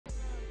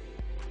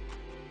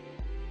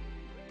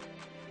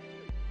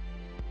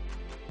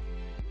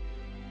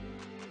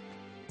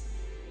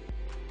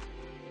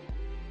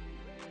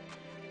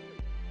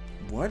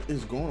What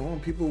is going on,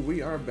 people?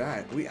 We are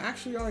back. We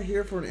actually are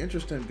here for an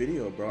interesting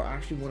video, bro. I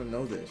actually want to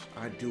know this.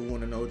 I do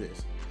want to know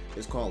this.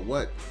 It's called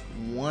what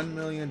 $1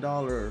 million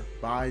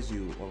buys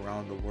you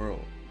around the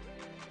world.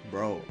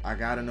 Bro, I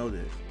gotta know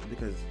this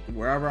because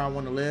wherever I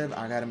want to live,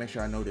 I gotta make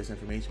sure I know this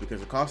information because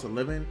the cost of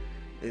living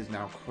is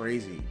now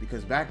crazy.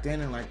 Because back then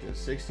in like the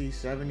 60s,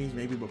 70s,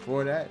 maybe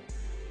before that,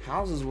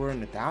 houses were in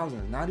the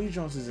thousands. Now these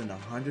joints is in the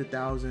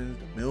 100,000s,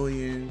 the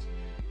millions,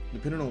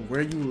 depending on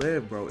where you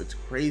live, bro. It's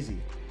crazy.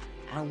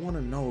 I want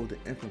to know the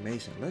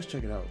information. Let's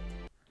check it out.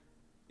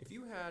 If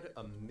you had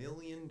 $1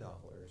 million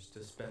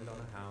to spend on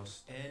a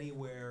house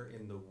anywhere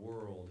in the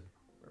world,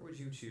 where would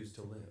you choose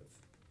to live?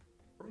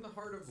 From the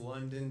heart of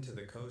London to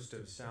the coast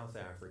of South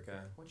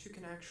Africa, what you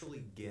can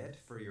actually get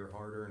for your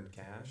hard-earned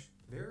cash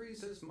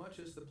varies as much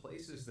as the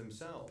places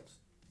themselves.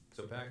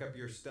 So pack up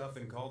your stuff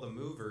and call the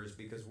movers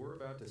because we're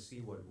about to see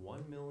what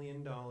 $1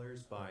 million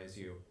buys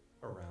you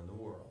around the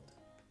world.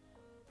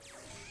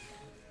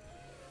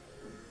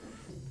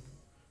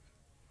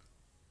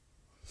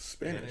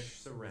 Spanish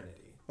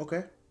Serenity.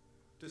 Okay.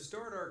 To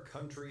start our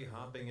country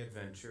hopping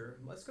adventure,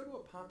 let's go to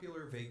a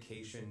popular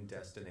vacation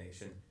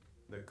destination,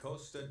 the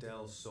Costa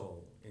del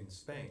Sol in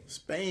Spain.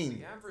 Spain.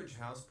 The average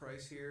house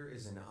price here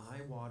is an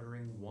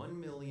eye-watering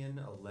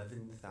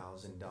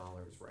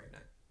 $1,011,000 right now.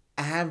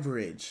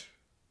 Average.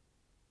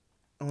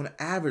 On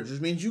average,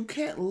 which means you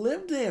can't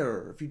live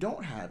there if you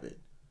don't have it.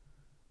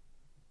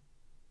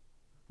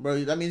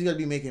 Bro, that means you gotta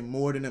be making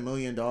more than $1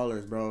 million,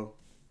 bro.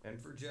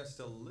 And for just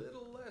a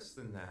little less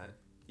than that,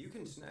 you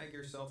can snag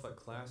yourself a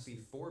classy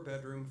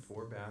 4-bedroom,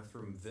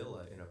 4-bathroom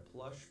villa in a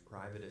plush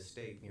private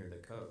estate near the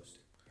coast.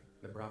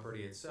 The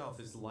property itself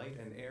is light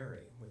and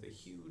airy, with a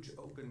huge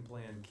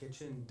open-plan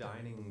kitchen,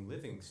 dining,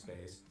 living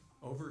space,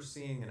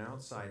 overseeing an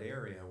outside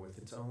area with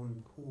its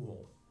own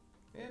pool.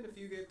 And if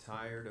you get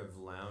tired of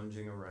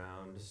lounging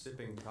around,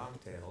 sipping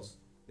cocktails,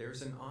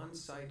 there's an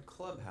on-site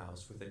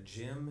clubhouse with a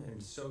gym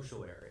and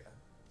social area,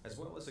 as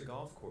well as a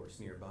golf course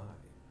nearby.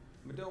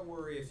 But don't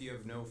worry if you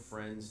have no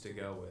friends to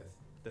go with.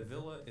 The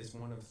villa is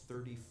one of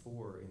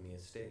 34 in the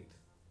estate.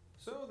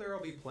 So there'll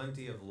be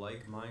plenty of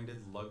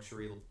like-minded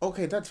luxury...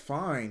 Okay, that's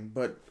fine,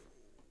 but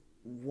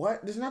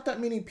what? There's not that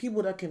many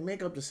people that can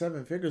make up to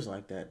 7 figures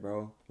like that,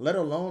 bro. Let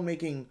alone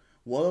making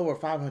well over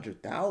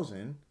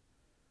 500,000.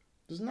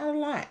 There's not a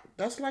lot.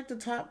 That's like the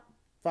top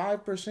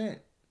 5%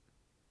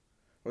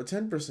 or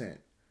 10%.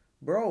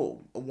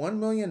 Bro, $1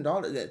 million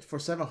for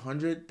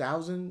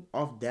 700,000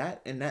 off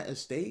that in that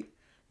estate,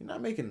 you're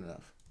not making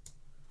enough.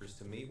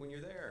 ...to meet when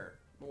you're there.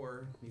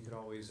 Or you could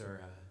always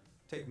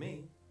take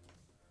me.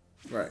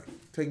 Right,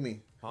 take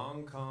me.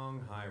 Hong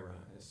Kong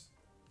high-rise.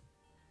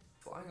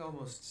 Flying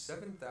almost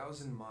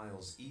 7,000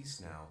 miles east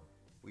now,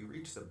 we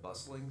reach the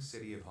bustling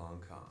city of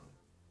Hong Kong.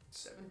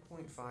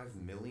 7.5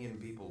 million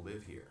people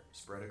live here,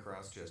 spread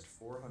across just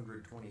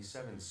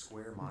 427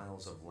 square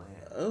miles of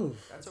land. Oh.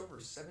 That's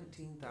over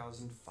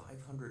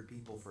 17,500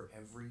 people for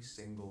every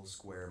single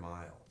square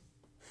mile.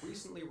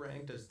 Recently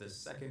ranked as the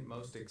second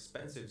most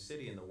expensive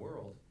city in the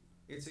world,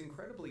 its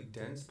incredibly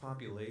dense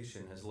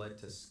population has led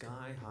to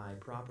sky-high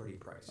property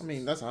prices. I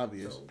mean, that's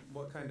obvious. So,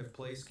 what kind of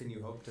place can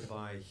you hope to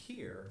buy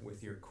here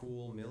with your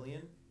cool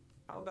million?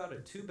 How about a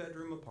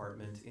 2-bedroom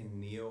apartment in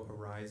Neo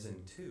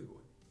Horizon 2?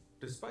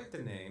 Despite the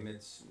name,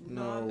 it's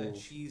not a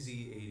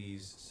cheesy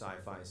 80s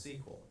sci-fi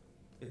sequel.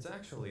 It's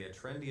actually a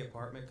trendy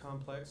apartment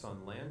complex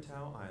on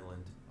Lantau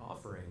Island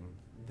offering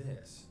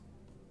this.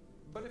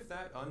 But if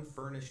that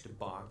unfurnished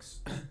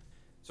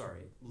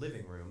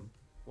living room,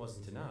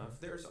 wasn't enough,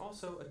 there's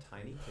also a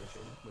tiny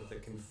kitchen with a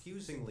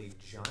confusingly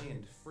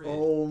giant fridge.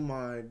 Oh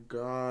my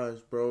gosh,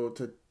 bro.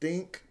 To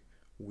think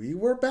we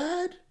were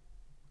bad?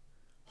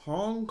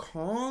 Hong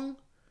Kong?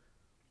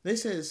 They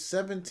said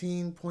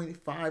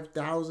 17.5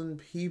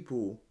 thousand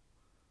people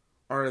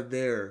are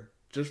there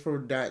just for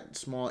that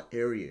small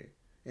area.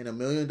 And $1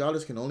 million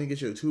can only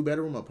get you a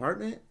 2-bedroom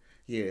apartment?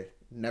 Yeah,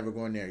 never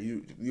going there.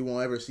 You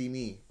won't ever see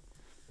me.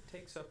 It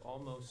takes up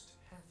almost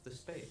half the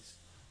space.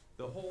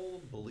 The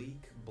whole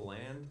bleak,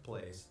 bland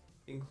place,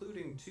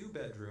 including 2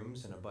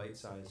 bedrooms and a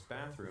bite-sized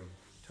bathroom,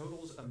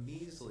 totals a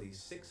measly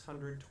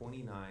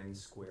 629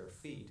 square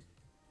feet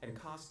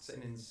and costs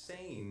an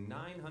insane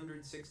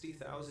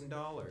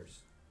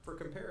 $960,000. For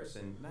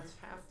comparison, that's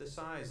half the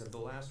size of the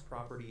last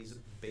property's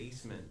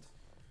basement.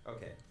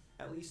 Okay,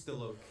 at least the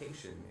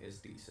location is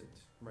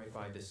decent, right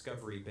by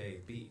Discovery Bay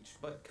Beach,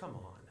 but come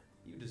on,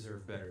 you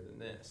deserve better than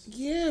this.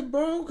 Yeah,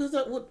 bro, cause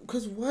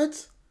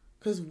what?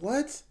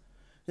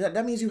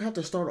 That means you have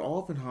to start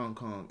off in Hong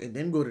Kong and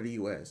then go to the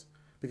U.S.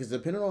 Because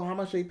depending on how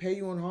much they pay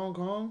you in Hong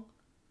Kong,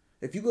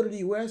 if you go to the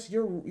U.S.,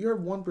 you're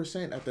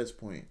 1% at this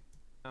point.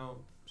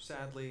 Now,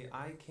 sadly,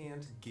 I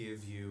can't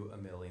give you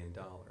 $1 million,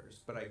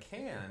 but I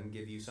can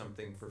give you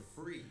something for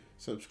free.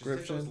 Subscription.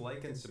 Just hit those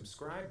like and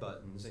subscribe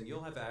buttons, and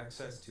you'll have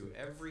access to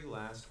every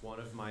last one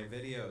of my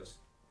videos,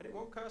 and it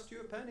won't cost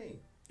you a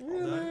penny.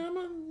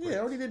 Yeah, I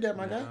already did that,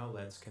 my guy. Now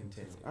let's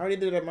continue. I already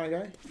did that, my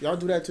guy. Y'all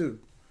do that too.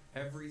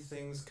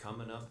 Everything's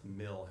coming up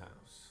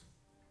Millhouse.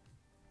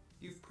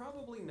 You've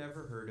probably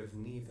never heard of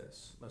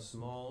Nevis, a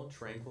small,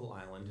 tranquil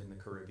island in the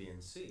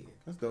Caribbean Sea.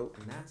 That's dope.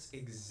 And that's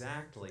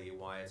exactly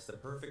why it's the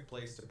perfect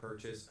place to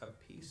purchase a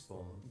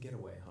peaceful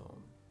getaway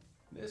home.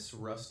 This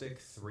rustic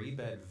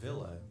 3-bed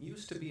villa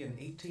used to be an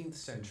 18th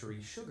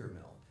century sugar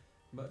mill,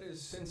 but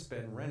has since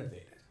been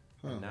renovated.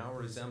 And now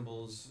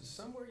resembles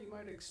somewhere you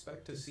might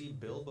expect to see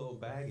Bilbo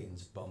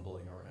Baggins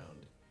bumbling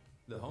around.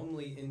 The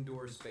homely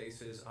indoor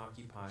spaces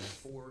occupy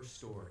 4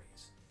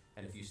 stories,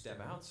 and if you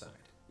step outside,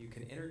 you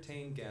can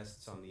entertain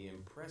guests on the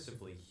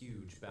impressively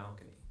huge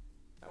balcony.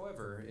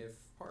 However, if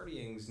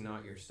partying's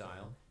not your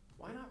style,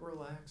 why not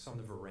relax on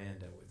the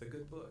veranda with a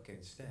good book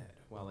instead,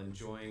 while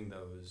enjoying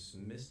those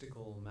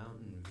mystical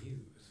mountain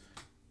views?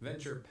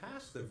 Venture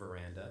past the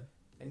veranda,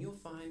 and you'll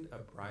find a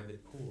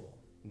private pool,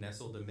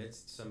 nestled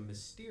amidst some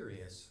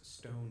mysterious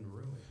stone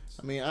ruins.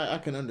 I mean, I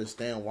can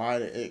understand why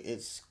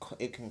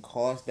it can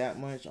cost that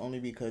much, only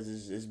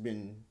because it's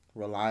been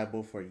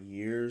reliable for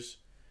years,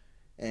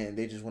 and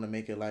they just want to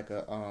make it like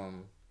a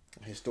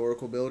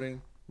historical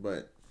building,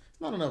 but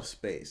it's not enough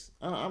space.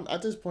 I'm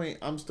at this point,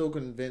 I'm still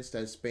convinced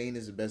that Spain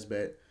is the best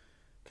bet,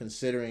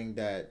 considering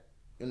that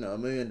 $1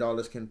 million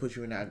can put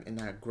you in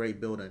that great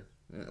building.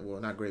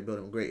 Well, not great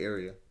building, great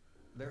area.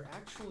 They're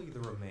actually the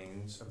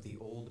remains of the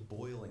old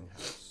boiling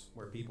house,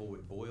 where people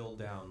would boil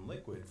down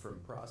liquid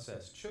from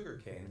processed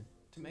sugarcane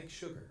to make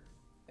sugar.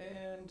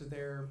 And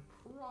they're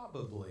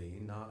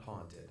probably not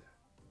haunted.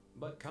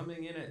 But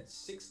coming in at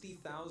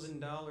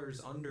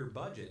 $60,000 under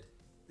budget,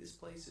 this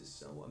place is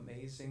so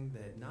amazing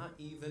that not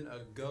even a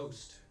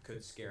ghost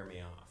could scare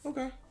me off.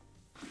 Okay.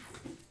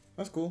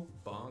 That's cool.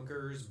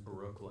 Bonkers,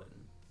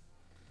 Brooklyn.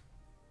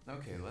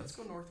 Okay, let's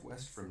go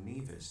northwest from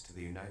Nevis to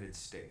the United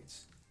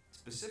States.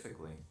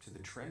 Specifically to the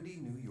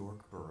trendy New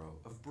York borough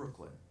of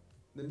Brooklyn.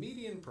 The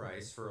median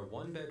price for a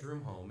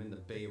 1-bedroom home in the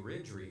Bay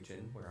Ridge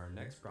region, where our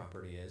next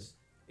property is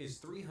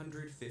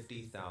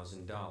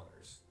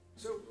 $350,000.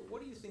 So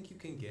what do you think you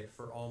can get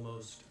for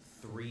almost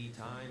 3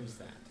 times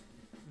that?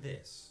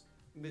 This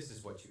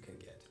is what you can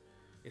get.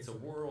 It's a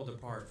world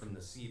apart from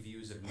the sea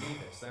views of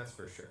Nevis, that's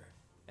for sure.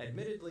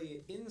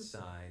 Admittedly,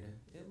 inside,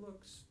 it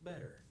looks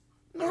better.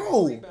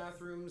 No! 3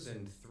 bathrooms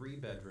and 3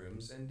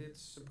 bedrooms, and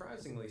it's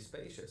surprisingly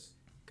spacious,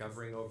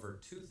 covering over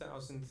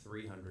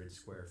 2,300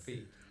 square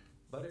feet.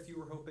 But if you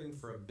were hoping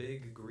for a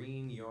big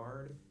green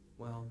yard,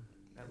 well,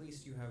 at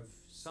least you have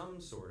some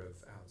sort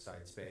of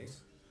outside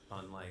space,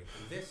 unlike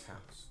this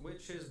house,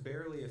 which is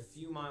barely a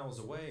few miles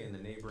away in the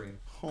neighboring...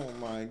 Oh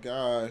my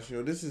gosh,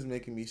 yo, this is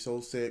making me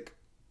so sick.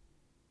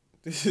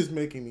 This is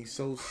making me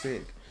so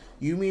sick.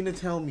 You mean to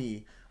tell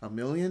me $1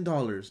 million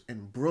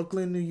in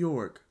Brooklyn, New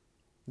York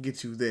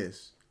gets you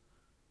this?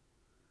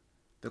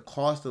 The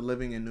cost of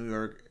living in New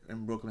York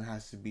and Brooklyn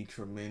has to be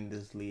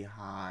tremendously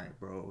high,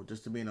 bro,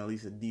 just to be in at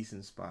least a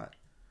decent spot.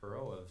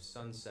 Borough of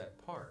Sunset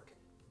Park.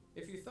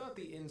 If you thought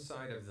the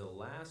inside of the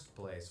last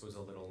place was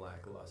a little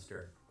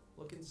lackluster,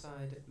 look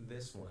inside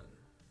this one.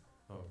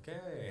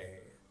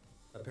 Okay.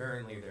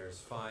 Apparently there's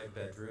 5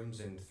 bedrooms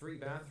and 3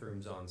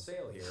 bathrooms on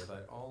sale here,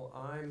 but all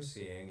I'm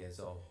seeing is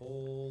a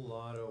whole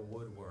lot of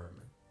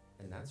woodworm.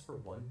 And that's for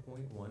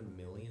 $1.1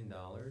 million?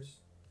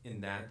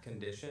 In that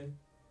condition?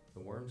 The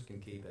worms can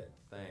keep it.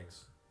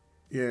 Thanks.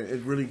 Yeah,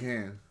 it really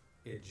can.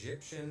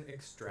 Egyptian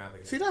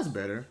extravagance. See, that's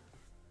better.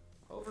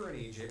 Over in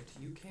Egypt,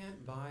 you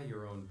can't buy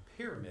your own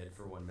pyramid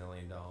for $1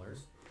 million,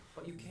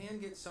 but you can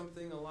get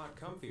something a lot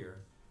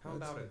comfier. How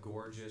about a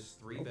gorgeous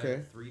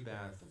 3-bed,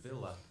 3-bath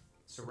villa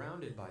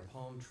surrounded by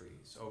palm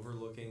trees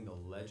overlooking the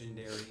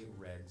legendary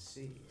Red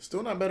Sea?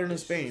 Still not better than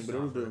Spain, but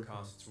it'll do. It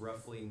costs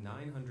roughly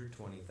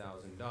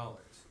 $920,000.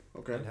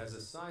 Okay. It has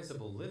a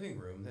sizable living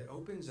room that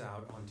opens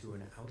out onto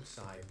an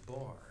outside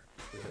bar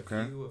with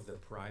a view of the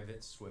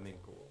private swimming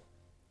pool.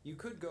 You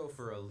could go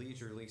for a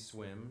leisurely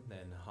swim,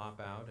 then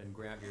hop out and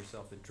grab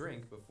yourself a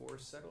drink before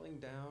settling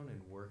down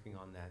and working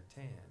on that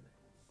tan.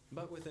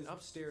 But with an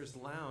upstairs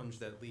lounge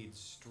that leads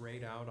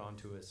straight out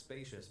onto a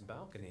spacious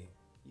balcony,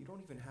 you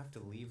don't even have to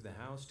leave the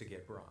house to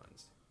get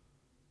bronzed.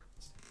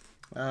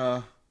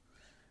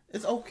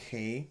 It's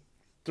okay.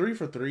 3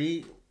 for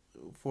 3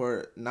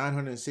 for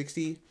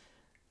 960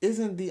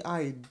 isn't the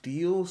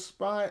ideal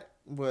spot,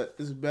 but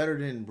it's better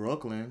than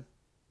Brooklyn.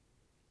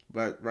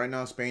 But right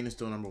now, Spain is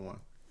still number 1.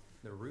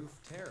 The roof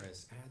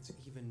terrace adds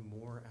even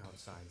more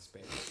outside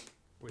space,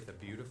 with a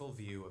beautiful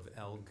view of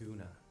El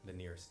Guna, the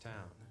nearest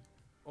town.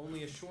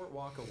 Only a short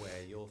walk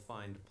away, you'll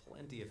find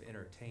plenty of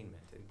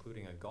entertainment,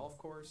 including a golf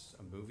course,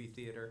 a movie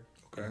theater,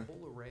 and a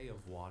whole array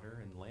of water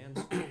and land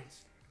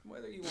sports.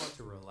 Whether you want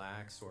to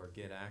relax or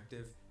get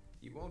active,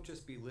 you won't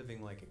just be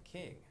living like a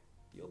king.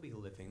 You'll be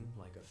living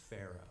like a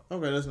pharaoh.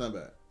 Okay, that's not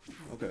bad.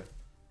 Okay.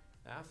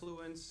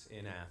 Affluence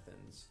in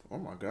Athens. Oh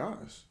my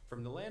gosh.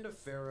 From the land of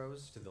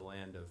pharaohs to the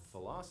land of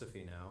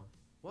philosophy now,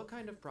 what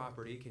kind of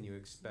property can you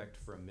expect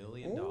for $1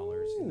 million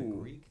in the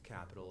Greek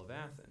capital of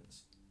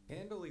Athens?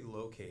 Handily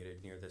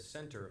located near the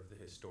center of the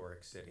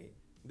historic city,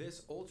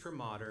 this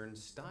ultra-modern,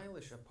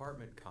 stylish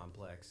apartment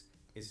complex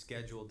is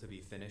scheduled to be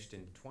finished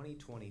in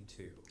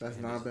 2022. That's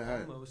and not is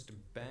bad. Almost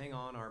bang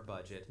on our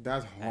budget.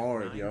 That's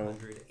hard, yo.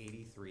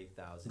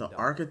 $983,000. The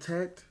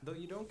architect? Though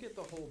you don't get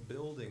the whole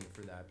building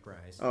for that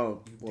price,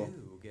 Oh, you well.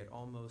 do get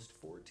almost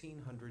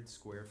 1,400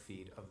 square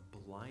feet of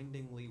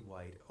blindingly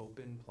white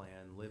open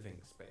plan living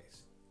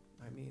space.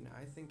 I mean,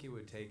 I think it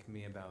would take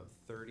me about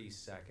 30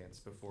 seconds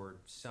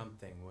before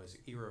something was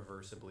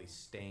irreversibly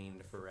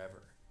stained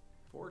forever.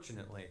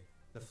 Fortunately,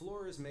 the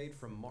floor is made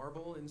from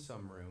marble in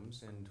some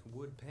rooms and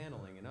wood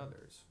paneling in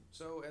others,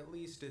 so at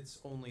least it's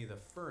only the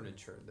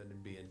furniture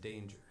that'd be in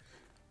danger.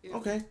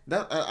 Okay,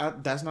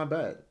 that's not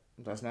bad.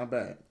 That's not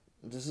bad.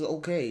 This is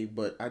okay,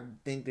 but I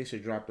think they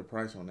should drop the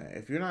price on that.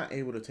 If you're not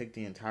able to take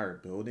the entire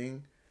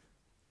building,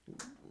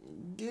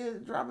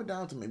 drop it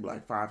down to maybe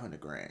like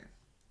 500 grand.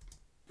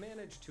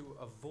 Managed to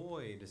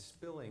avoid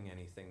spilling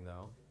anything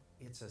though.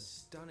 It's a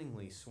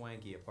stunningly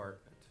swanky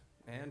apartment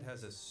and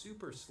has a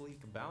super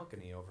sleek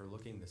balcony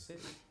overlooking the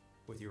city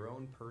with your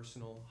own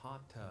personal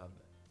hot tub.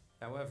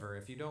 However,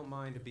 if you don't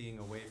mind being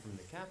away from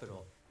the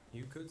capital,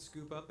 you could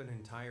scoop up an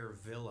entire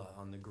villa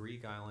on the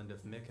Greek island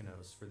of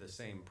Mykonos for the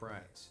same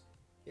price.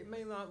 It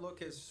may not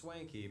look as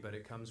swanky, but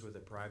it comes with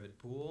a private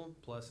pool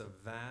plus a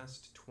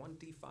vast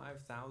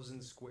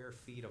 25,000 square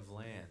feet of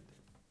land.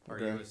 Are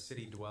you a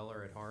city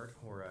dweller at heart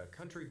or a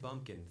country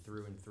bumpkin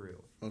through and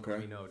through? Okay.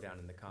 Let me know down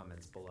in the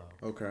comments below.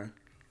 Okay.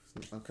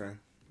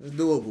 It's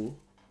doable.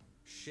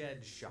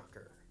 Shed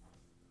shocker.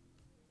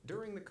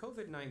 During the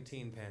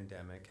COVID-19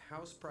 pandemic,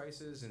 house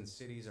prices in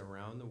cities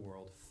around the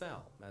world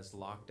fell as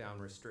lockdown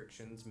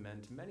restrictions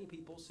meant many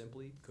people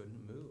simply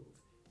couldn't move.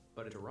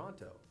 But in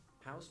Toronto,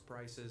 house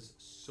prices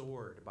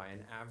soared by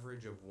an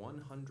average of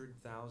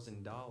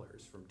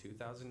 $100,000 from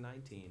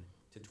 2019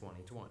 to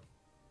 2020.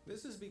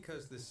 This is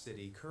because the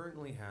city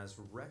currently has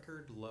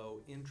record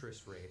low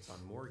interest rates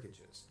on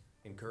mortgages,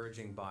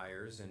 encouraging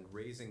buyers and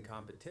raising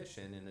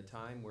competition in a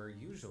time where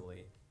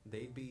usually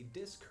they'd be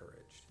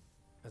discouraged.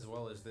 As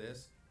well as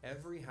this,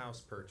 every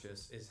house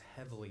purchase is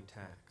heavily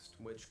taxed,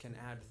 which can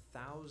add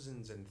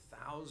thousands and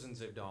thousands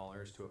of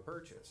dollars to a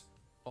purchase.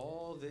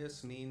 All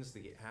this means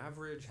the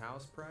average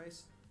house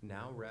price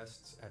now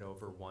rests at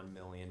over $1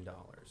 million.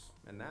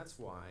 And that's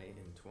why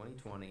in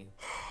 2020,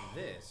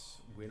 this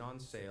went on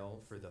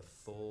sale for the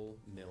full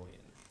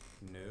million.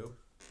 Nope.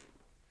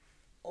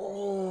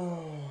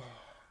 Oh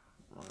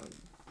my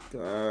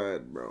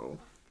God, bro.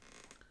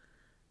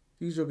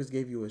 These jokers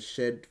gave you a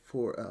shed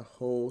for a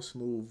whole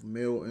smooth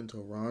meal in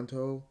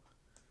Toronto.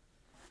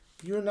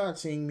 You're not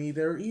seeing me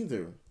there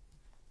either.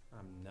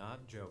 I'm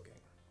not joking.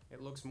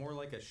 It looks more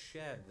like a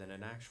shed than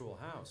an actual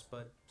house,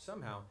 but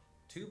somehow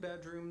 2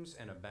 bedrooms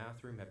and a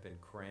bathroom have been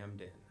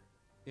crammed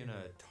in. In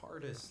a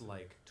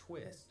TARDIS-like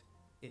twist,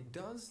 it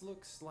does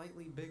look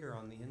slightly bigger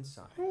on the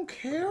inside. I don't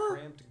care. The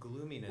cramped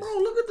gloominess. Bro,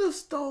 look at the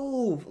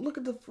stove. Look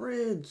at the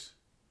fridge.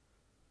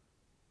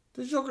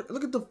 The joker,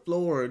 look at the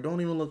floor. It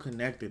don't even look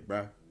connected,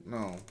 bro.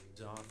 No.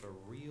 It's off a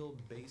real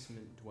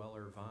basement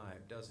dweller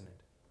vibe, doesn't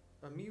it?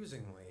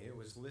 Amusingly, it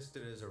was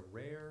listed as a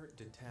rare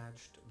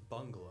detached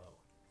bungalow,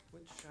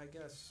 which I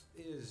guess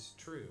is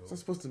true. What's that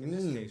supposed to mean?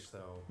 In this case,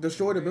 though,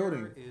 destroy the rare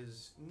building.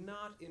 Is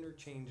not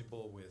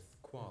interchangeable with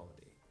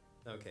quality.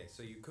 Okay,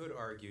 so you could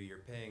argue you're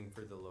paying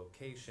for the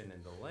location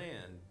and the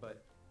land,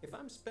 but if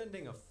I'm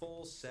spending a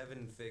full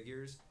 7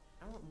 figures,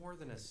 I want more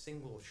than a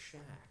single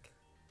shack.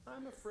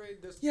 I'm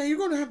afraid this... Yeah, you're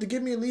going to have to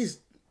give me at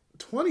least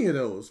 20 of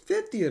those,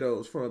 50 of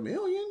those for $1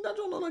 million. That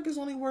don't look like it's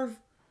only worth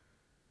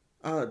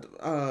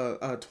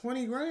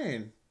 20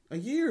 grand a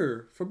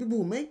year for people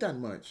who make that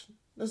much.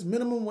 That's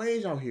minimum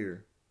wage out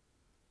here.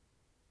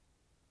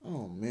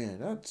 Oh man,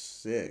 that's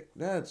sick.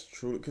 That's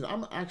true. Because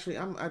I'm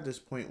at this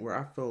point where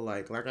I feel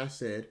like I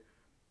said,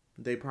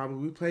 they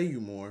probably pay you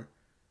more,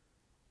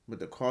 but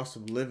the cost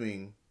of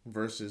living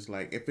versus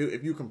like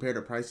if you compare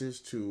the prices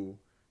to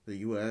the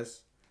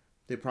U.S.,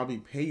 they probably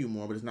pay you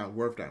more, but it's not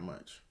worth that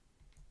much.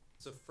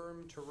 It's a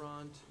firm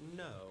Toronto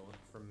no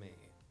from me.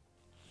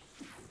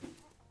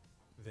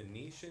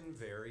 Venetian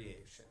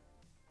variation.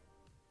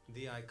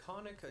 The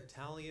iconic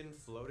Italian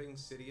floating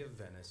city of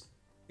Venice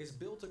is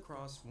built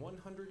across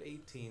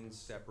 118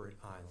 separate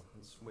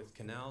islands, with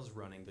canals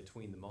running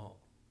between them all.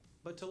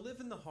 But to live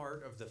in the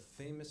heart of the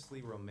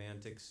famously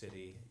romantic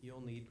city,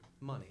 you'll need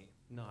money,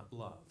 not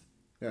love.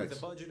 Yikes. With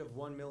a budget of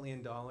 $1 million,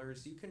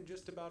 you can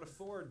just about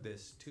afford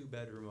this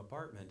 2-bedroom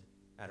apartment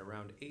at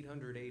around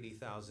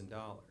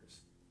 $880,000.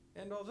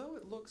 And although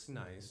it looks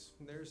nice,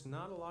 there's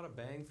not a lot of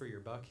bang for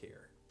your buck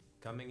here,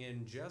 coming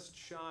in just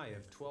shy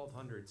of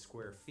 1,200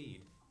 square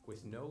feet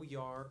with no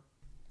yard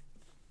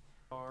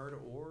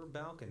or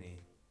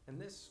balcony, and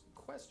this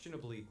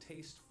questionably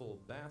tasteful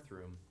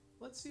bathroom.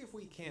 Let's see if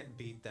we can't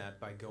beat that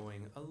by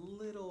going a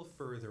little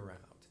further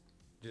out.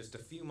 Just a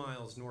few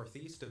miles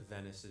northeast of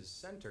Venice's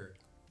center,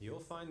 you'll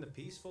find the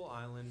peaceful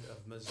island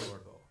of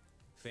Mazorbo,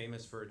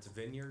 famous for its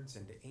vineyards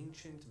and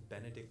ancient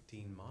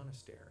Benedictine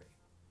monastery.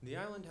 The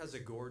island has a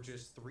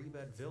gorgeous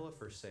 3-bed villa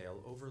for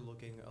sale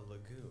overlooking a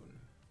lagoon.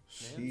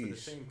 And for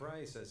the same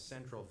price as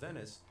central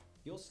Venice,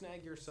 you'll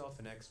snag yourself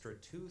an extra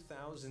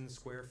 2,000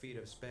 square feet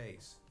of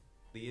space.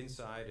 The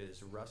inside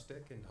is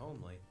rustic and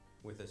homely,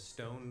 with a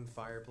stone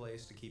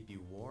fireplace to keep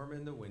you warm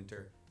in the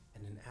winter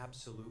and an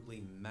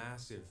absolutely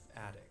massive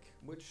attic,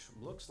 which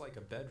looks like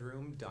a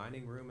bedroom,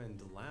 dining room,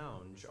 and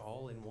lounge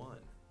all in one.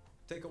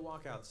 Take a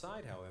walk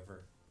outside,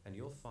 however, and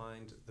you'll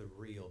find the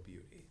real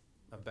beauty.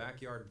 A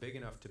backyard big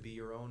enough to be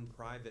your own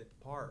private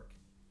park.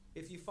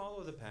 If you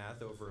follow the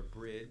path over a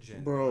bridge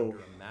and under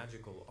a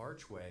magical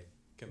archway,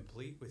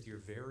 complete with your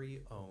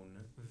very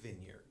own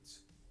vineyards.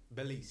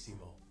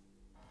 Bellissimo.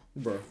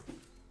 Bro.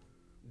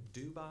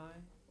 Do buy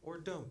or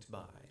don't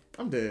buy?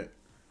 I'm dead.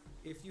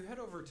 If you head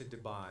over to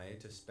Dubai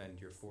to spend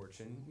your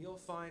fortune, you'll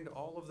find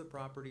all of the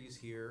properties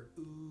here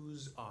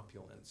ooze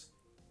opulence,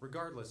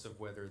 regardless of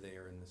whether they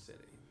are in the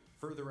city.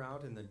 Further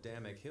out in the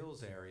Damek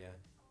Hills area,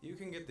 you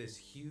can get this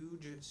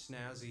huge,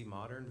 snazzy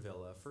modern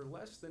villa for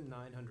less than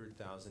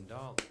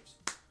 $900,000.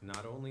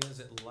 Not only is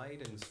it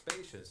light and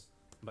spacious,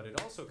 but it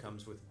also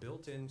comes with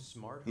built-in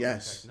smart home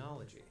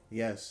technology.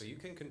 Yes. So you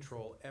can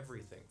control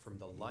everything from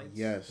the lights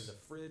to the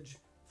fridge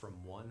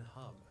from one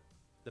hub.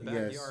 The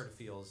backyard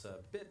feels a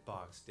bit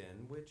boxed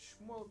in, which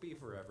won't be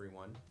for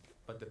everyone,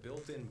 but the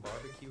built-in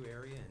barbecue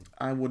area and...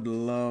 I would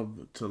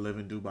love to live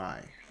in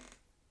Dubai.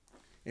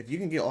 If you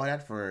can get all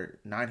that for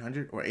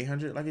 900 or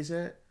 800, like you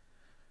said,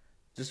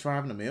 just for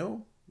having a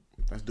meal,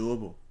 that's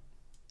doable.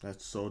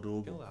 That's so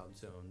doable. Chill-out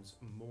zones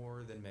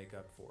more than make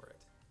up for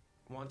it.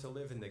 Want to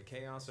live in the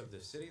chaos of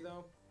the city,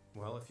 though?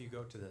 Well, if you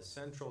go to the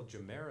central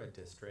Jumeirah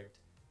district,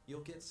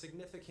 you'll get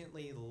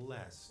significantly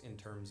less in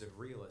terms of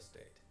real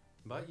estate.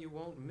 But you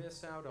won't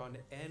miss out on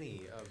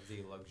any of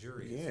the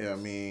luxurious. Yeah, I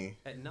mean...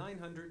 At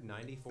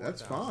 $994,000,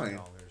 that's fine.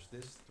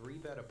 This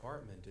 3-bed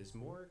apartment is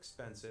more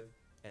expensive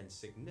and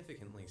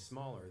significantly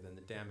smaller than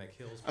the Damek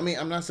Hills. I mean,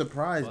 I'm not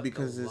surprised but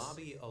because the it's...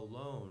 lobby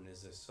alone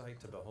is a sight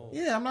to behold.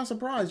 Yeah, I'm not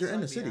surprised. You're in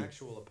the city. The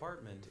actual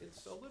apartment,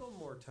 it's a little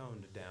more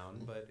toned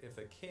down, but if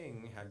a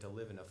king had to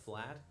live in a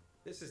flat,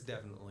 this is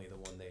definitely the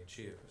one they'd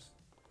choose.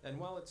 And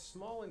while it's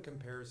small in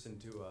comparison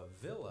to a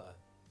villa,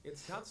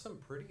 it's got some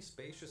pretty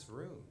spacious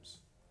rooms,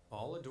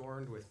 all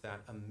adorned with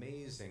that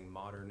amazing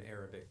modern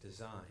Arabic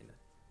design.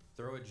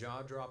 Throw a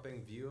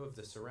jaw-dropping view of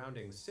the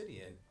surrounding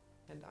city in,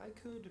 and I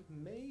could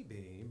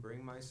maybe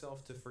bring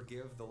myself to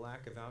forgive the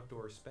lack of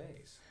outdoor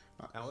space.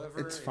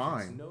 However, it's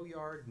fine. If it's no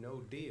yard,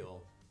 no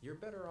deal, you're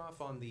better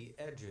off on the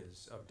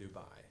edges of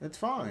Dubai. It's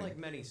fine. Unlike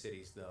many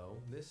cities,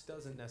 though, this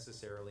doesn't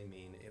necessarily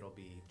mean it'll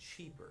be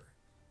cheaper.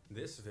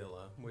 This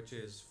villa, which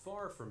is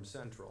far from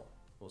central,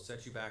 will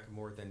set you back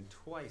more than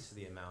twice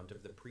the amount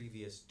of the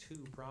previous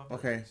 2 properties.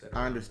 Okay,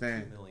 I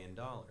understand. $2 million.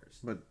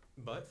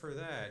 But for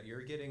that,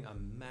 you're getting a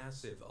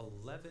massive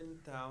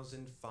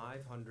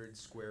 11,500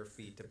 square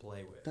feet to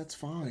play with. That's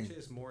fine. Which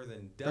is more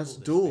than double That's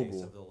the doable.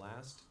 space of the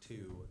last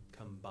 2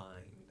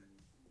 combined.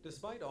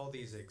 Despite all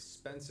these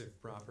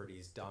expensive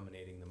properties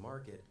dominating the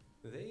market,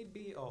 they'd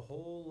be a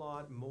whole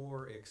lot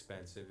more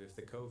expensive if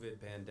the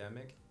COVID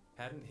pandemic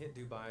hadn't hit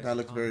Dubai's that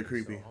looks very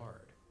economy creepy. so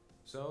hard.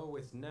 So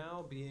with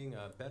now being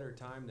a better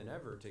time than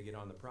ever to get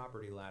on the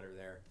property ladder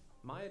there,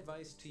 my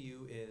advice to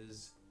you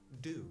is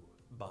do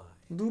buy.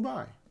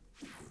 Dubai.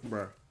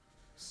 Bruh.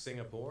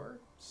 Singapore,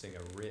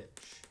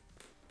 Singa-rich.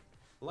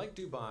 Like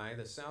Dubai,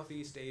 the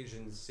Southeast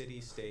Asian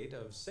city-state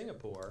of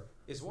Singapore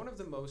is one of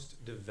the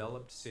most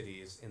developed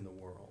cities in the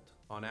world.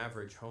 On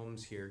average,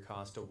 homes here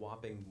cost a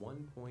whopping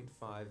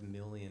 $1.5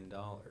 million.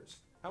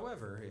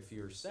 However, if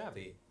you're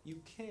savvy,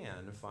 you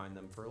can find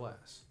them for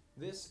less.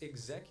 This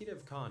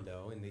executive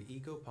condo in the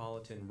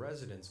Ecopolitan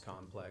Residence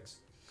Complex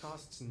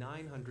costs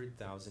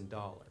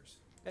 $900,000.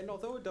 And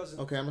although it doesn't...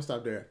 Okay, I'm gonna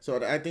stop there. So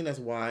I think that's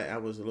why I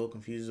was a little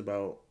confused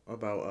about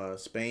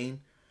Spain,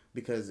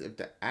 because if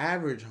the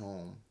average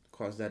home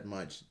costs that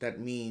much, that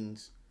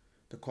means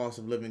the cost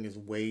of living is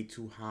way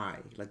too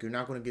high. Like, you're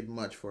not gonna get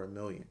much for $1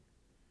 million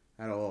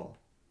at all.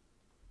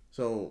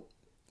 So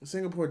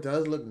Singapore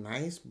does look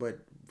nice, but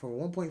for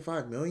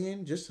 1.5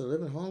 million just to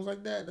live in homes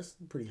like that, that's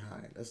pretty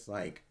high. That's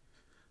like,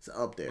 it's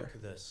up there.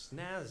 Look, the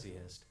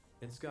snazziest.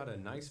 It's got a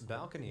nice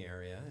balcony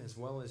area as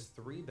well as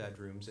 3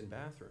 bedrooms and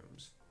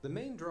bathrooms. The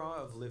main draw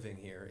of living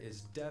here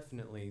is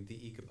definitely the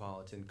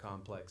Ecopolitan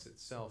complex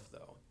itself,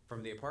 though.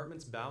 From the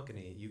apartment's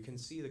balcony, you can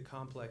see the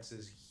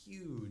complex's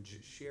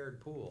huge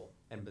shared pool,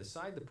 and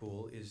beside the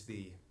pool is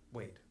the...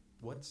 wait,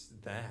 what's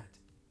that?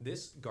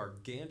 This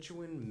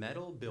gargantuan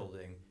metal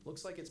building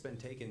looks like it's been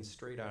taken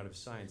straight out of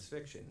science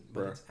fiction,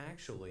 but it's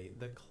actually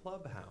the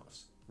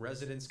clubhouse.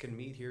 Residents can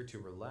meet here to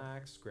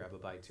relax, grab a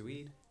bite to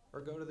eat,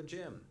 or go to the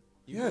gym.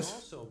 You can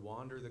also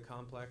wander the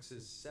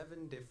complex's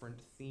 7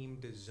 different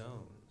themed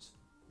zones.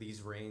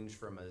 These range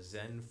from a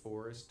zen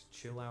forest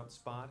chill-out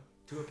spot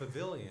to a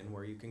pavilion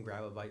where you can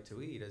grab a bite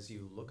to eat as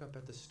you look up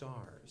at the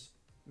stars.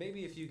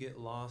 Maybe if you get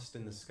lost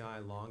in the sky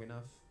long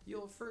enough,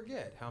 you'll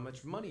forget how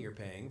much money you're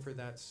paying for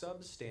that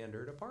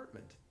substandard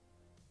apartment.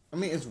 I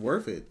mean, it's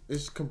worth it.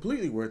 It's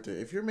completely worth it.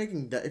 If you're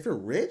making that, if you're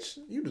rich,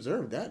 you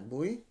deserve that,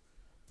 boy.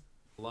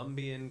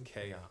 Colombian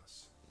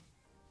chaos.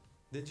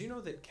 Did you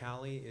know that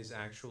Cali is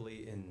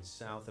actually in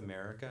South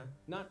America?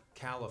 Not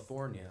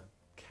California,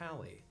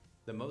 Cali,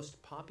 the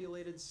most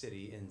populated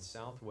city in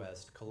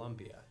southwest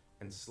Colombia.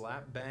 And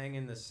slap bang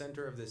in the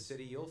center of the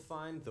city, you'll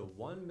find the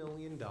 $1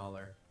 million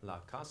La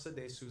Casa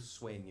de sus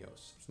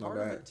Sueños. Not Part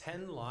of a bad.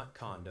 10-lot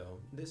condo,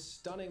 this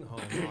stunning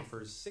home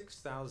offers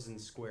 6,000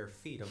 square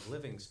feet of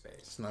living space.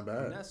 It's not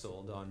bad.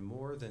 Nestled on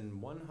more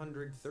than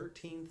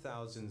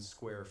 113,000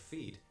 square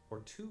feet,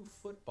 or 2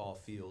 football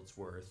fields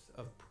worth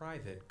of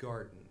private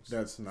gardens.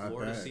 That's not bad.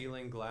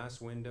 Floor-to-ceiling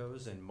glass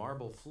windows and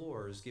marble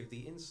floors give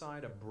the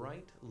inside a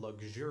bright,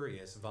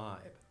 luxurious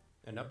vibe.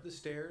 And up the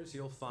stairs,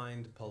 you'll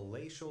find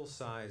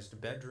palatial-sized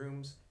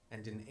bedrooms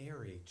and an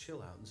airy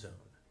chill-out zone.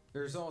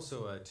 There's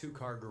also a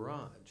 2-car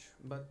garage,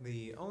 but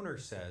the owner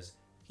says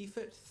he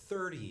fit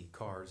 30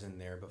 cars in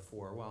there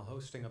before while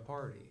hosting a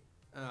party.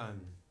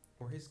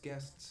 Were his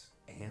guests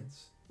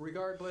ants?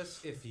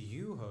 Regardless, if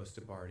you host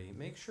a party,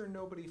 make sure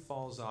nobody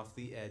falls off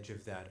the edge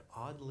of that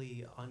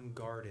oddly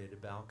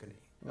unguarded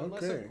balcony.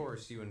 Unless, of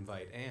course, you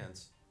invite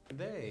ants.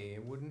 They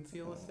wouldn't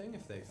feel a thing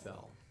if they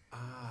fell.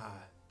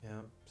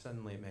 Yeah,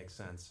 suddenly it makes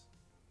sense.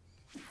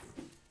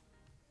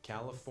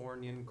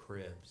 Californian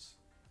cribs.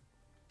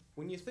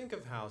 When you think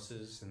of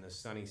houses in the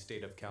sunny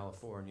state of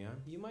California,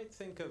 you might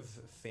think of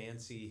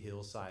fancy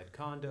hillside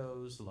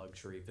condos,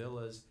 luxury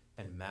villas,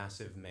 and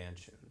massive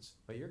mansions.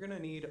 But you're gonna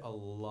need a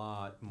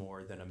lot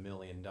more than $1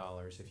 million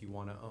if you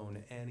want to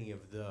own any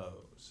of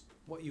those.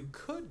 What you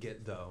could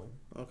get, though...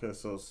 Okay,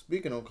 so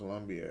speaking of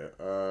Colombia,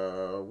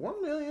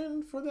 $1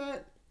 million for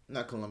that?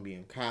 Not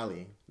Colombian,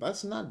 Cali.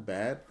 That's not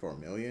bad for $1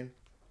 million.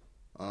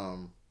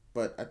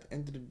 But at the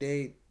end of the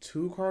day,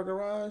 2-car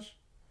garage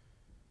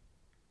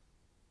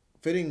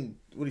fitting,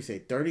 what do you say,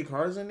 30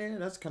 cars in there?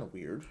 That's kind of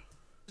weird.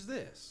 What's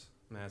this?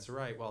 That's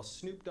right. While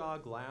Snoop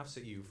Dogg laughs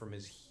at you from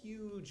his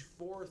huge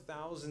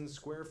 4,000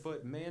 square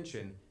foot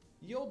mansion,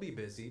 you'll be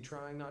busy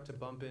trying not to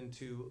bump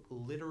into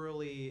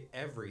literally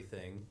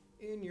everything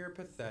in your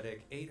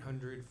pathetic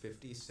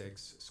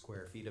 856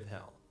 square feet of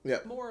hell.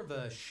 Yep. More of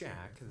a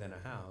shack than a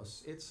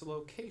house, its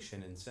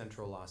location in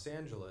central Los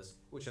Angeles,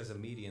 which has a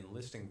median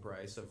listing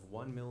price of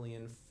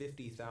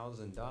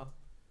 $1,050,000.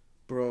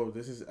 Bro,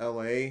 this is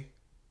LA.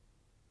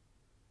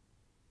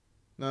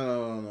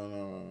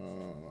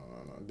 No.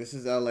 This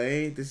is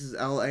LA. This is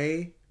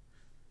LA.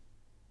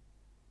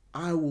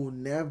 I will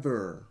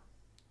never,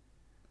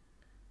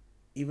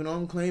 even though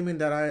I'm claiming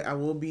that I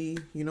will be,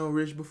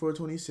 rich before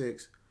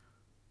 26,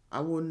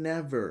 I will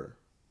never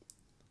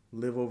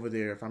live over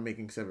there if I'm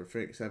making seven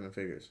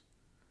figures.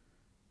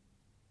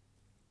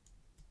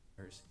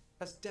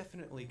 Has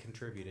definitely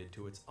contributed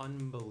to its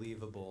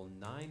unbelievable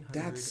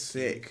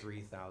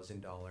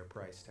 $983,000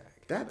 price tag.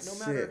 That's but no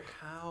matter sick.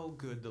 how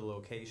good the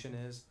location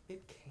is,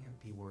 it can't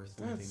be worth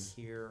living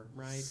here,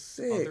 right?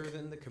 Sick. Other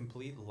than the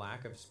complete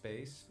lack of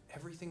space,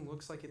 everything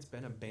looks like it's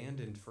been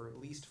abandoned for at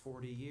least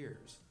 40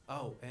 years.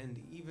 Oh,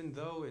 and even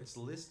though it's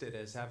listed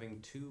as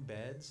having 2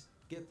 beds,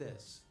 get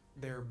this,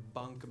 they're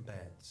bunk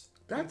beds.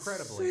 That's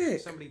Incredibly, sick.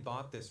 somebody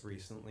bought this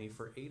recently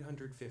for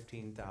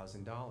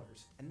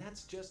 $815,000, and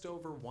that's just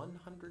over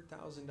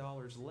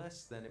 $100,000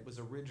 less than it was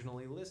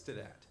originally listed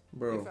at.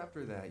 Bro. If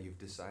after that you've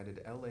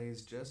decided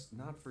LA's just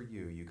not for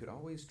you, you could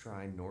always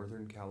try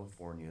Northern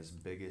California's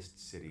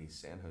biggest city,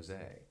 San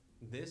Jose.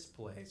 This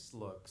place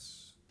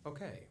looks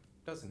okay,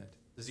 doesn't it?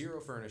 0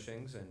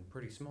 furnishings and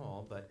pretty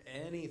small, but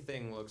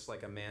anything looks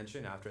like a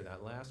mansion after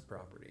that last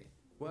property.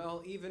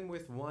 Well, even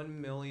with $1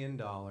 million,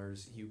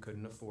 you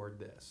couldn't afford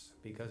this,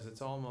 because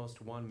it's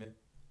almost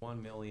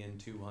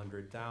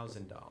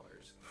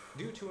 $1,200,000.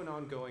 Due to an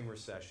ongoing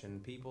recession,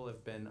 people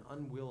have been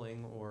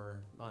unwilling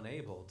or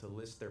unable to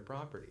list their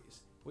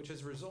properties, which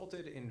has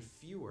resulted in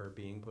fewer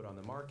being put on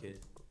the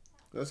market.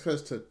 That's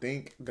because to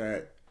think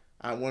that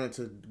I wanted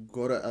to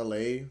go to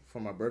LA for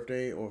my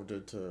birthday or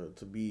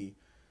to be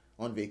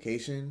on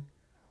vacation,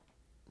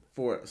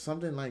 for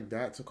something like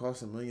that to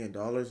cost $1 million,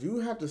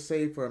 you have to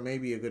save for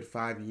maybe a good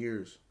 5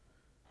 years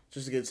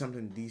just to get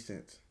something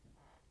decent.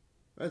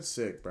 That's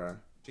sick, bro.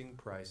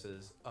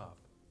 Prices up.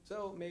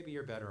 So maybe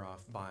you're better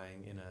off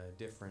buying in a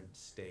different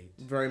state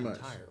Very much.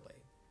 entirely.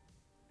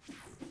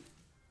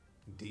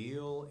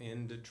 Deal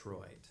in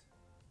Detroit.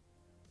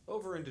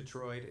 Over in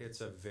Detroit,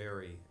 it's a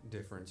very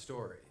different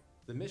story.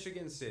 The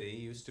Michigan city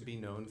used to be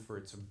known for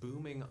its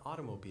booming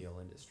automobile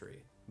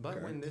industry. But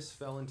Okay. when this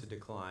fell into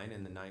decline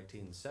in the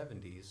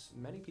 1970s,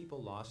 many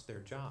people lost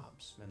their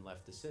jobs and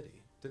left the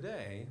city.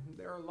 Today,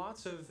 there are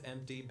lots of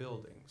empty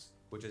buildings,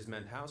 which has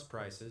meant house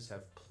prices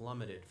have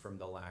plummeted from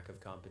the lack of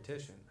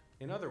competition.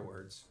 In other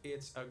words,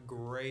 it's a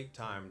great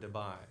time to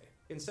buy.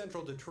 In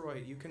central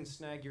Detroit, you can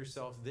snag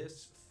yourself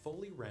this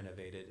fully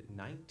renovated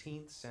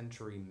 19th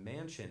century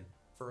mansion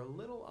for a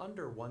little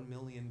under $1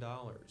 million.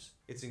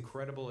 Its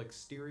incredible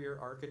exterior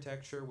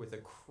architecture with a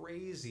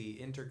crazy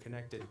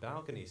interconnected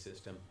balcony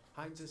system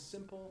hides a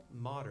simple,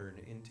 modern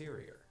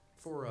interior.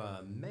 For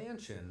a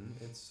mansion,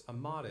 it's a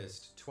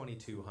modest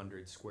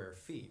 2,200 square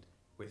feet,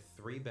 with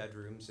 3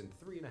 bedrooms and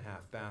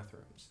 3.5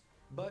 bathrooms.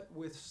 But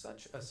with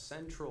such a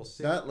central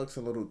city... That looks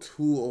a little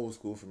too old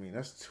school for me.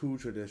 That's too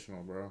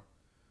traditional, bro.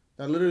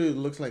 That literally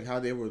looks like how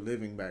they were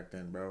living back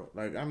then, bro.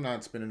 Like, I'm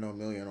not spending no $1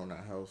 million on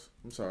that house.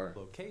 I'm sorry.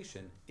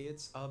 location,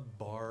 it's a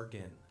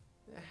bargain.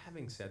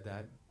 Having said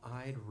that,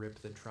 I'd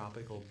rip the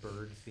tropical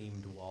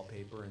bird-themed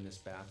wallpaper in this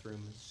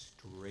bathroom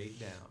straight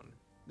down.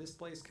 This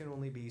place can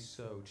only be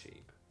so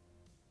cheap.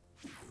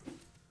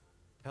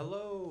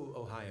 Hello,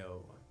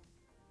 Ohio.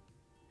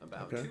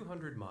 About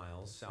 200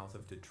 miles south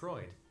of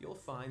Detroit, you'll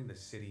find the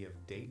city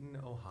of Dayton,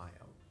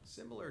 Ohio.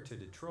 Similar to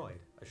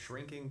Detroit, a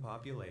shrinking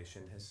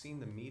population has seen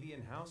the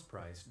median house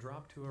price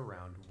drop to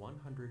around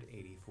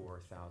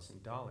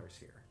 $184,000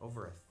 here,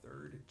 over a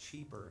third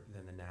cheaper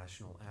than the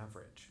national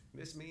average.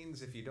 This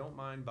means if you don't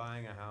mind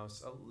buying a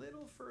house a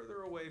little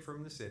further away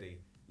from the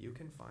city, you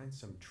can find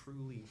some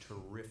truly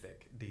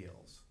terrific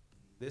deals.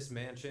 This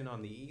mansion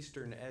on the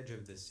eastern edge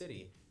of the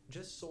city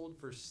just sold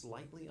for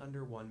slightly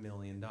under $1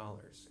 million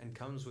and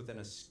comes with an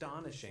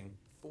astonishing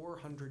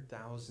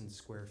 400,000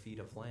 square feet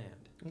of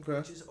land,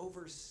 which is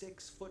over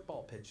 6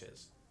 football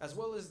pitches. As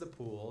well as the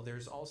pool,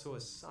 there's also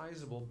a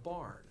sizable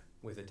barn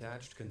with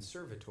attached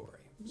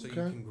conservatory, so you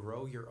can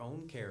grow your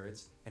own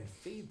carrots and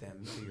feed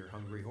them to your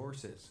hungry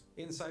horses.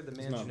 Inside the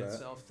mansion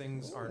itself,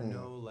 things are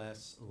no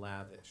less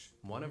lavish.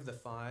 One of the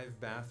 5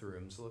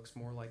 bathrooms looks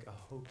more like a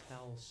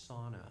hotel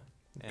sauna.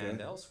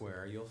 And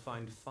elsewhere, you'll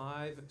find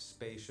 5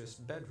 spacious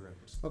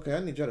bedrooms. Okay,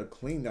 I need you to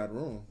clean that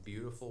room.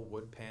 Beautiful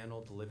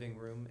wood-paneled living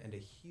room and a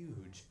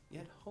huge,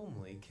 yet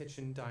homely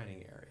kitchen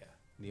dining area.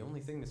 The only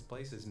thing this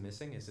place is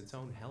missing is its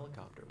own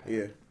helicopter pad.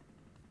 Yeah.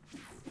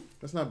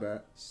 That's not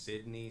bad.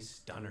 Sydney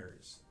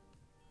Stunners.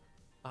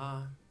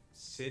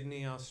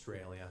 Sydney,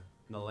 Australia.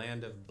 The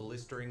land of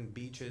blistering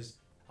beaches,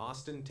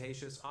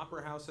 ostentatious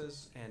opera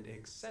houses, and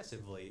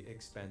excessively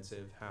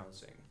expensive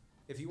housing.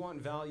 If you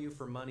want value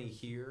for money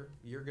here,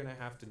 you're going to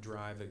have to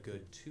drive a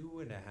good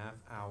 2.5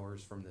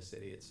 hours from the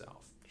city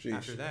itself. Jeez.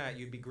 After that,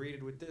 you'd be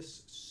greeted with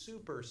this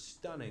super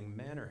stunning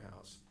manor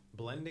house,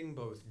 blending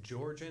both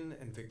Georgian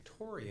and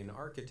Victorian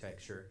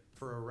architecture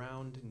for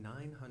around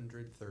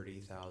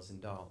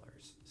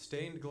 $930,000.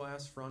 Stained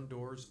glass front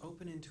doors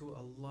open into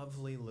a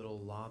lovely little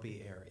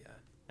lobby area,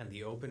 and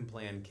the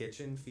open-plan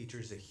kitchen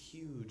features a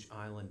huge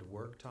island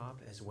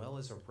worktop as well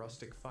as a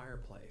rustic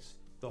fireplace.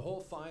 The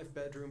whole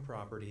 5-bedroom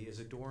property is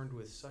adorned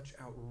with such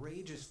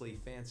outrageously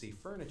fancy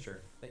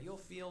furniture that you'll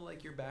feel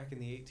like you're back in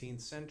the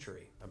 18th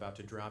century, about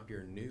to drop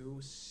your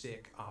new,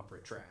 sick opera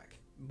track.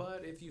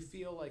 But if you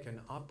feel like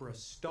an opera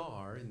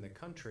star in the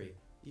country,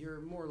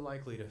 you're more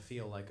likely to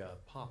feel like a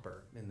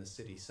pauper in the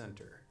city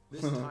center.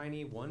 This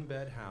tiny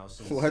 1-bed house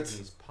in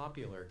Sydney's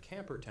popular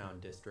Campertown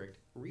district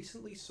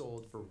recently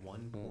sold for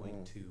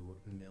 $1.2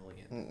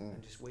 million.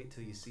 And just wait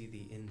till you see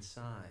the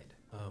inside.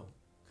 Oh,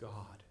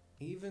 God.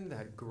 Even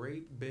that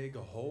great big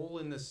hole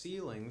in the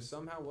ceiling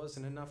somehow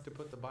wasn't enough to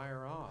put the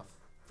buyer off.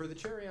 For the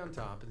cherry on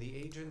top, the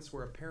agents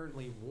were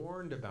apparently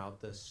warned about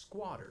the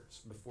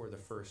squatters before the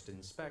first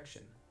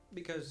inspection.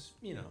 Because,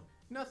 you know,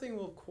 nothing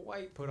will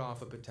quite put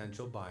off a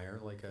potential buyer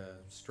like a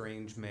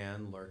strange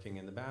man lurking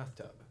in the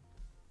bathtub.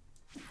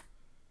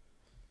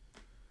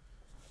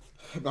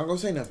 I'm not gonna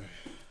say nothing.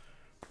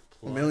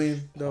 $1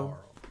 million, though.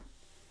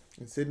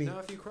 In Sydney. Now,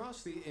 if you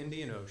cross the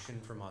Indian Ocean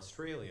from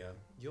Australia,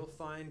 you'll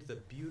find the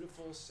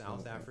beautiful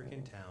South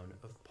African town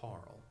of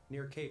Paarl,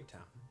 near Cape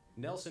Town.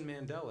 Nelson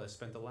Mandela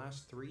spent the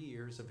last 3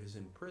 years of his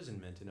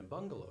imprisonment in a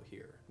bungalow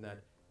here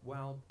that,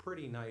 while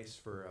pretty nice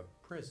for a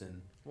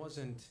prison,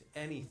 wasn't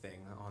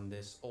anything on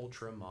this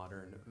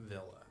ultra-modern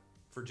villa.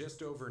 For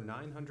just over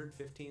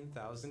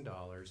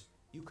 $915,000,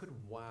 you could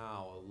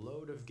wow a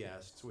load of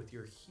guests with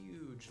your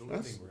huge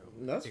living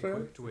room,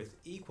 equipped with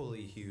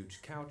equally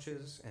huge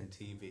couches and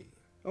TV.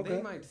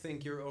 They might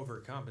think you're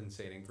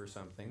overcompensating for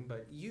something,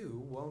 but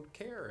you won't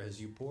care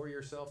as you pour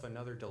yourself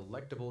another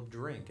delectable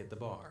drink at the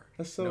bar.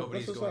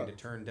 Nobody's going to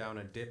turn down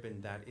a dip in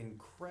that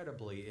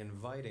incredibly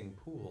inviting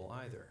pool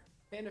either.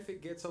 And if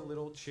it gets a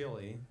little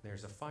chilly,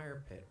 there's a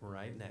fire pit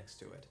right next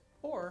to it.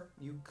 Or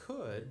you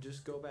could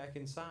just go back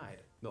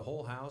inside. The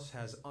whole house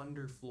has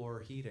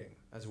underfloor heating,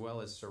 as well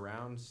as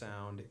surround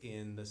sound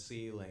in the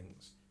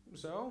ceilings.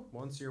 So,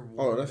 once you're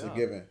warmed up,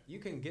 you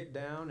can get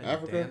down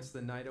and dance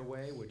the night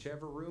away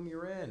whichever room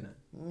you're in.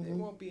 It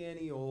won't be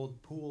any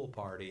old pool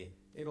party.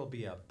 It'll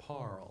be a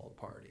Paarl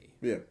party.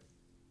 Yeah.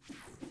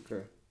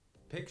 Okay.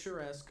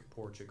 Picturesque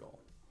Portugal.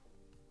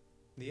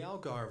 The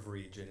Algarve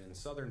region in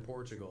southern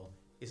Portugal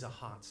is a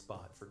hot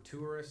spot for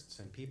tourists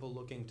and people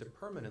looking to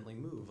permanently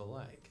move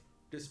alike.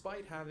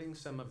 Despite having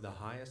some of the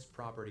highest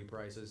property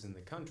prices in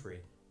the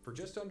country, for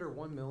just under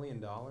 $1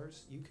 million,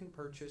 you can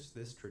purchase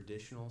this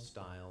traditional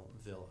style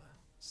villa.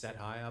 Set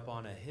high up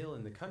on a hill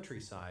in the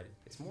countryside,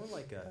 it's more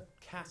like a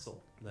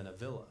castle than a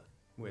villa,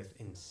 with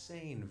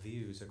insane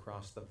views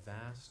across the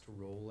vast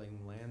rolling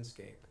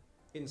landscape.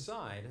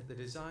 Inside, the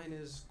design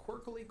is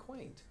quirkily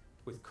quaint,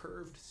 with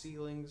curved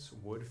ceilings,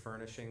 wood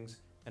furnishings,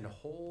 and a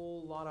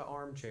whole lot of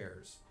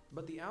armchairs.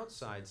 But the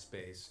outside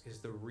space is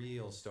the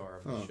real star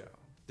of the show.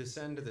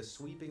 Descend the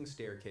sweeping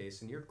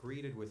staircase and you're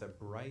greeted with a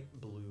bright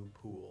blue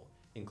pool,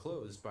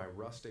 enclosed by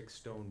rustic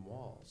stone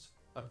walls.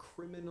 A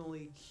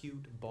criminally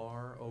cute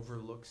bar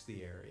overlooks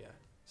the area,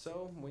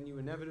 So when you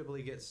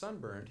inevitably get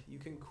sunburned, you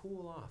can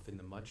cool off in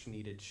the much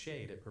needed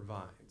shade it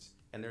provides.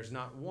 And there's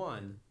not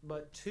one,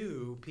 but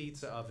 2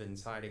 pizza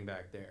ovens hiding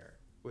back there.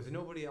 With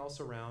nobody else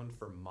around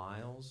for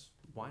miles,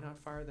 why not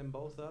fire them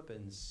both up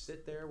and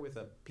sit there with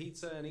a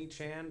pizza in each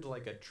hand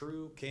like a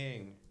true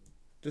king?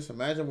 Just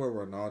imagine where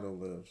Ronaldo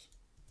lives.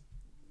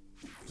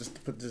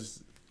 Just put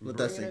this, let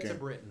that sink Bringing it to in.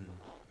 Britain.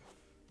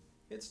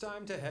 It's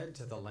time to head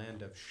to the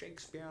land of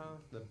Shakespeare,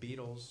 the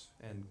Beatles,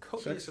 and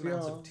copious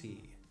amounts of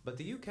tea. But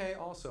the UK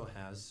also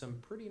has some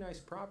pretty nice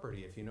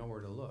property if you know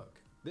where to look.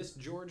 This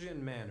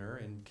Georgian manor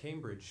in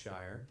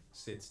Cambridgeshire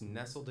sits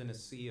nestled in a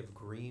sea of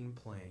green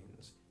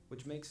plains,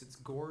 which makes its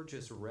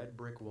gorgeous red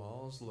brick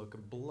walls look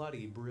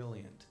bloody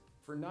brilliant.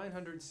 For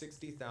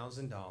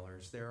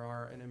 $960,000, there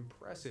are an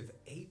impressive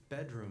 8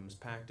 bedrooms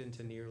packed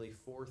into nearly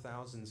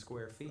 4,000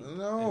 square feet.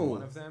 No. And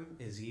one of them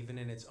is even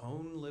in its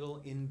own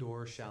little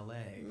indoor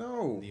chalet.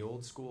 No. The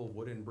old school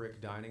wooden brick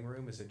dining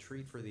room is a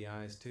treat for the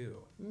eyes too.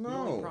 No. The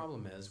only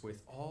problem is,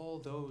 with all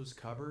those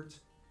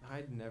cupboards,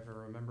 I'd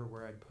never remember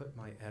where I'd put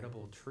my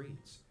edible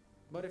treats.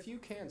 But if you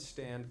can't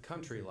stand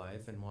country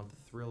life and want the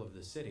thrill of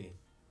the city,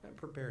 I'm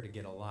prepared to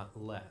get a lot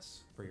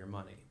less for your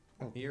money.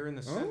 Here in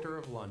the center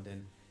of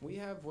London, we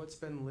have what's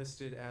been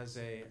listed as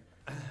a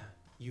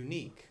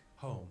unique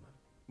home.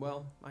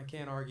 Well, I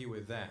can't argue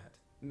with that.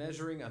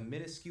 Measuring a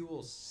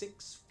minuscule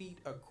 6 feet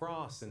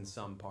across in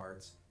some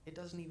parts, it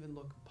doesn't even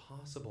look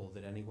possible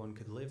that anyone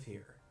could live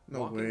here.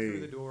 No Walking way.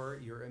 through the door,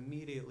 you're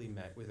immediately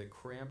met with a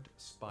cramped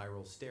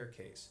spiral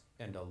staircase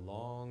and a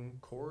long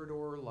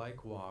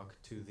corridor-like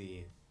walk to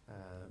the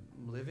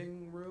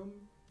living room.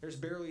 There's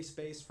barely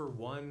space for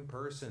 1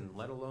 person,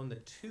 let alone the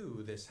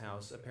 2 this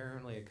house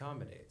apparently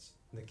accommodates.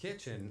 The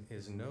kitchen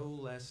is no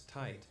less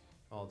tight,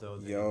 although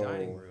the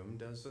dining room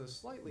does a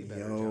slightly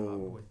better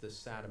job with the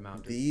sad amount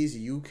of These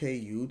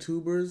UK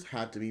YouTubers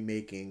have to be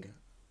making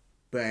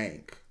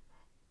bank.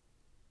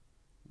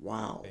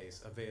 Wow.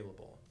 space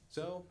available.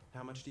 So,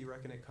 how much do you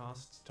reckon it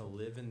costs to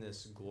live in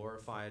this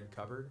glorified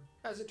cupboard?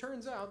 As it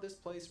turns out, this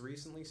place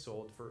recently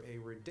sold for a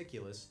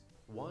ridiculous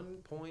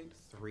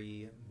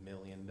 $1.3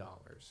 million.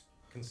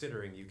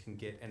 Considering you can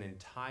get an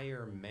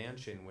entire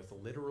mansion with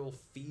literal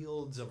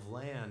fields of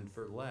land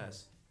for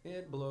less,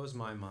 it blows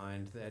my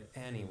mind that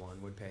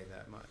anyone would pay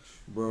that much.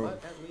 Bro.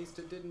 But at least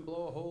it didn't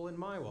blow a hole in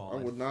my I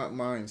wallet. would not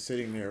mind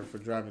sitting there for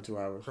driving 2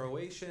 hours.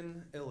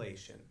 Croatian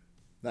elation.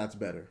 That's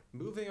better.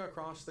 Moving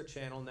across the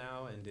channel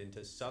now and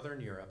into southern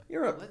Europe,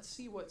 let's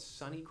see what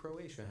sunny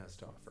Croatia has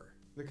to offer.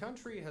 The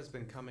country has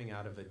been coming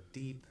out of a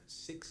deep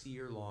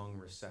 6-year-long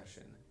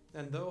recession.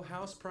 And though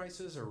house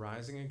prices are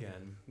rising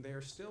again, they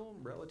are still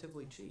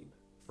relatively cheap.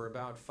 For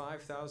about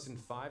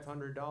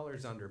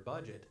 $5,500 under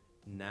budget,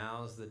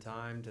 now's the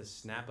time to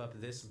snap up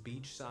this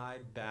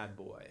beachside bad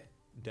boy.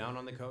 Down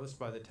on the coast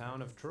by the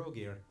town of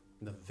Trogir,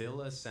 the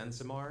Villa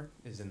Sensimar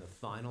is in the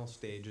final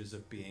stages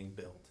of being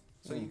built.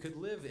 So you could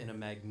live in a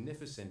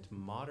magnificent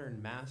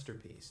modern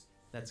masterpiece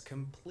that's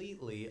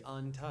completely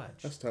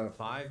untouched. That's tough.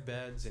 5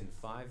 beds and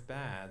 5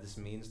 baths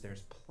means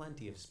there's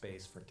plenty of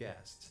space for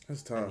guests.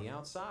 That's tough. And the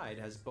outside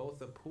has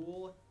both a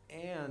pool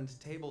and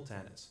table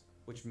tennis,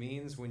 which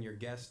means when your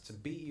guests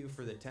beat you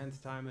for the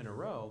 10th time in a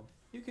row,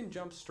 you can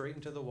jump straight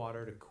into the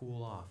water to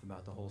cool off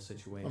about the whole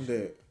situation. I'm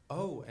dead.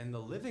 Oh, and the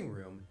living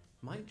room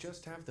might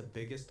just have the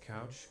biggest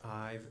couch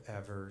I've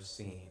ever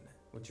seen,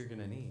 which you're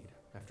gonna need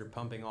after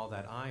pumping all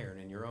that iron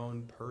in your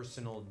own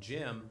personal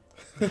gym.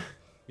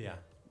 Yeah,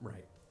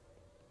 right.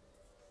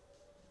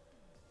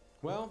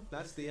 Well,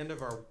 that's the end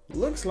of our...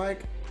 Looks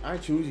like I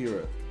choose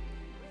Europe.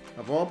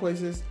 Of all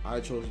places, I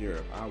chose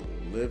Europe. I will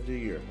live to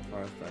Europe.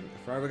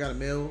 If I ever got a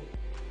meal,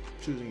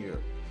 choosing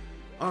Europe.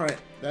 Alright,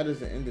 that is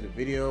the end of the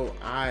video.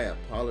 I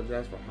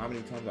apologize for how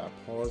many times I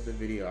paused the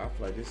video. I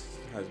feel like this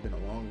has been a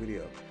long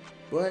video.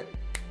 But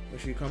make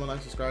sure you comment,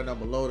 like, subscribe down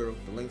below.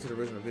 The link to the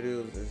original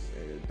videos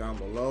is down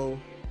below.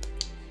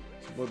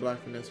 It's your boy BLK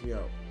Finesse, we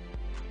out.